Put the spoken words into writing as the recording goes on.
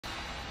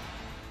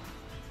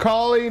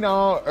Calling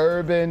all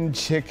urban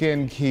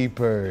chicken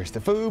keepers.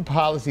 The Food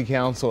Policy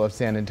Council of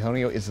San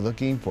Antonio is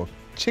looking for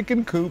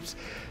chicken coops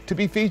to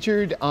be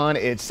featured on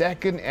its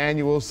second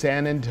annual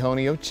San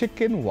Antonio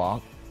Chicken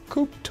Walk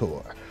Coop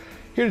Tour.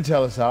 Here to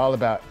tell us all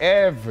about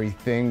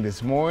everything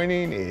this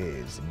morning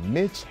is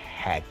Mitch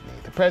Hackney,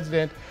 the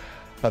president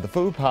of the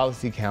Food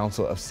Policy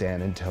Council of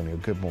San Antonio.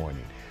 Good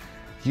morning.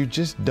 You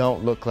just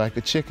don't look like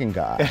a chicken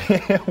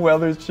guy. Well,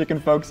 there's chicken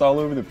folks all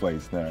over the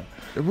place now.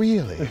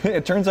 Really?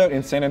 It turns out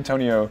in San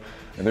Antonio,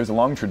 there's a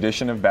long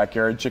tradition of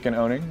backyard chicken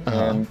owning.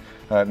 And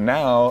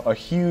now a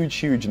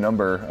huge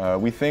number,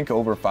 we think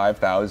over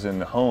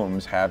 5,000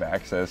 homes have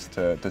access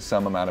to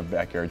some amount of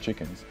backyard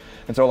chickens.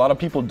 And so a lot of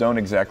people don't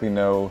exactly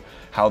know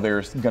how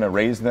they're going to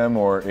raise them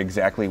or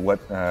exactly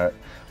what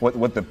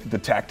the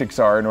tactics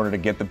are in order to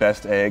get the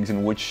best eggs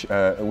and which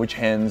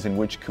hens and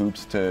which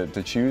coops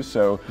to choose.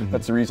 So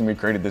that's the reason we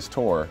created this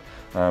tour.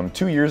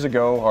 2 years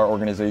ago, our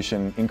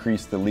organization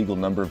increased the legal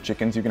number of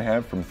chickens you can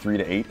have from 3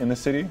 to 8 in the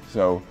city.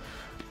 So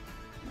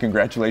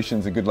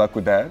congratulations and good luck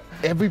with that.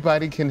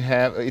 Everybody can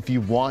have, if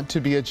you want to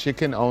be a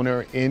chicken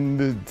owner in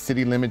the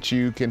city limits,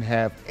 you can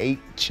have 8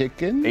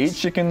 chickens? 8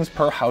 chickens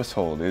per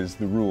household is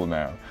the rule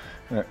now.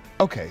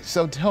 Okay,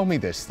 so tell me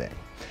this thing.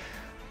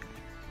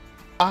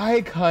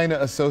 I kind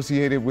of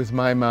associated with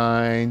my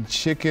mind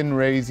chicken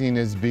raising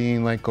as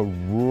being like a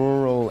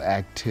rural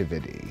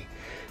activity.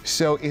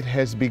 So it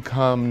has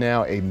become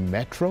now a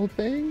metro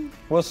thing?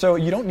 Well, so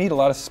you don't need a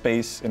lot of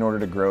space in order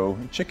to grow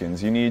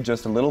chickens. You need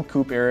just a little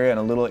coop area and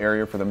a little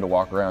area for them to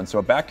walk around. So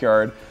a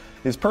backyard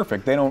is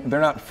perfect. They're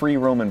not free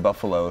roaming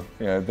buffalo.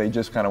 They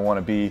just kind of want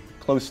to be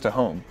close to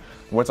home.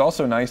 What's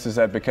also nice is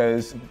that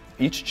because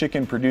each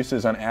chicken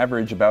produces on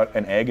average about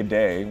an egg a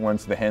day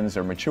once the hens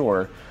are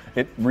mature,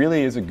 it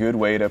really is a good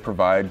way to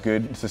provide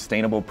good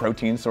sustainable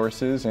protein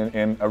sources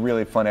and a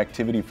really fun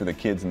activity for the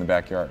kids in the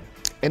backyard.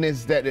 And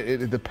is that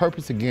the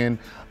purpose again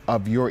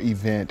of your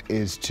event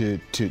is to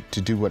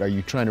do what? Are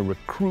you trying to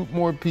recruit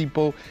more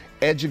people,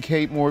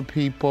 educate more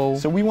people?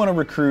 So we want to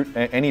recruit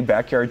any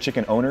backyard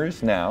chicken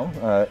owners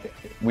now.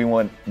 We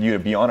want you to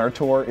be on our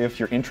tour if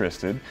you're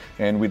interested,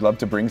 and we'd love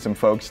to bring some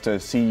folks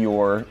to see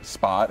your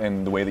spot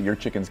and the way that your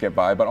chickens get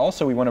by. But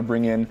also we want to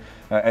bring in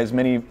as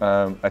many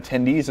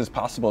attendees as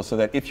possible so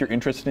that if you're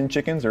interested in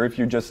chickens or if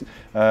you're just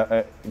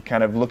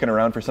kind of looking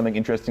around for something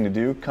interesting to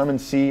do, come and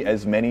see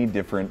as many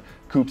different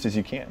coops as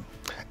you can.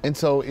 And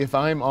so if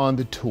I'm on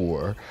the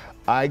tour,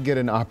 I get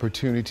an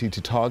opportunity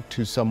to talk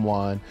to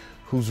someone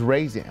who's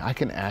raising. I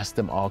can ask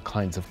them all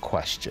kinds of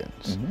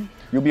questions.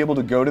 You'll be able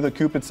to go to the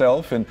coop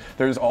itself, and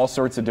there's all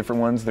sorts of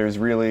different ones. There's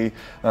really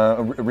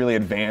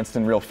advanced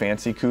and real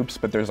fancy coops,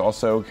 but there's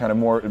also kind of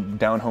more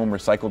down-home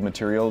recycled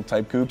material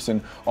type coops.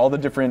 And all the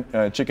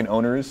different chicken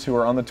owners who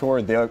are on the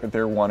tour,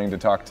 they're wanting to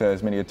talk to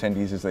as many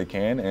attendees as they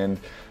can,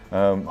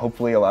 and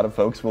hopefully a lot of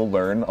folks will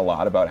learn a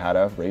lot about how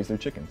to raise their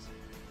chickens.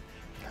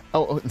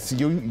 Oh, so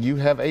you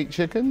have 8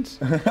 chickens?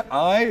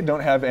 I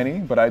don't have any,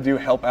 but I do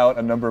help out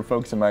a number of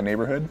folks in my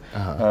neighborhood.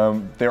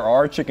 There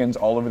are chickens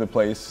all over the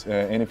place,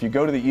 and if you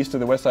go to the east or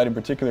the west side in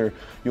particular,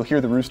 you'll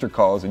hear the rooster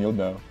calls and you'll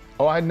know.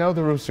 Oh, I know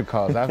the rooster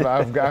calls.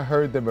 I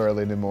heard them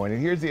early in the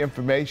morning. Here's the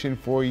information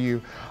for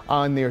you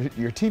on your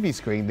TV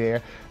screen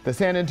there. The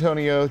San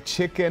Antonio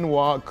Chicken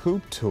Walk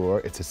Coop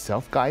Tour. It's a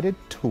self-guided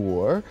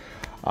tour.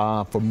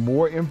 For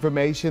more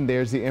information,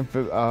 there's the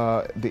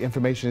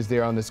information is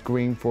there on the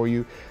screen for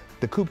you.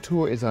 The Coop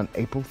Tour is on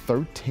April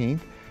 13th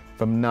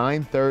from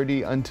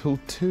 9:30 until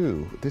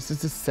 2. This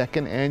is the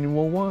second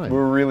annual one.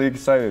 We're really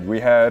excited.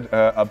 We had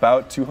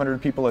about 200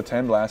 people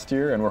attend last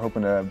year, and we're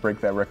hoping to break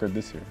that record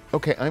this year.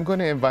 Okay, I'm going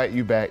to invite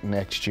you back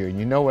next year, and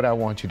you know what I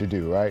want you to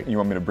do, right? You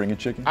want me to bring a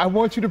chicken? I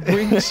want you to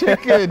bring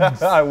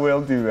chickens. I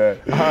will do that.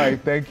 All right,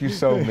 thank you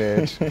so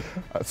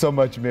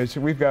much, Mitch.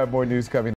 We've got more news coming.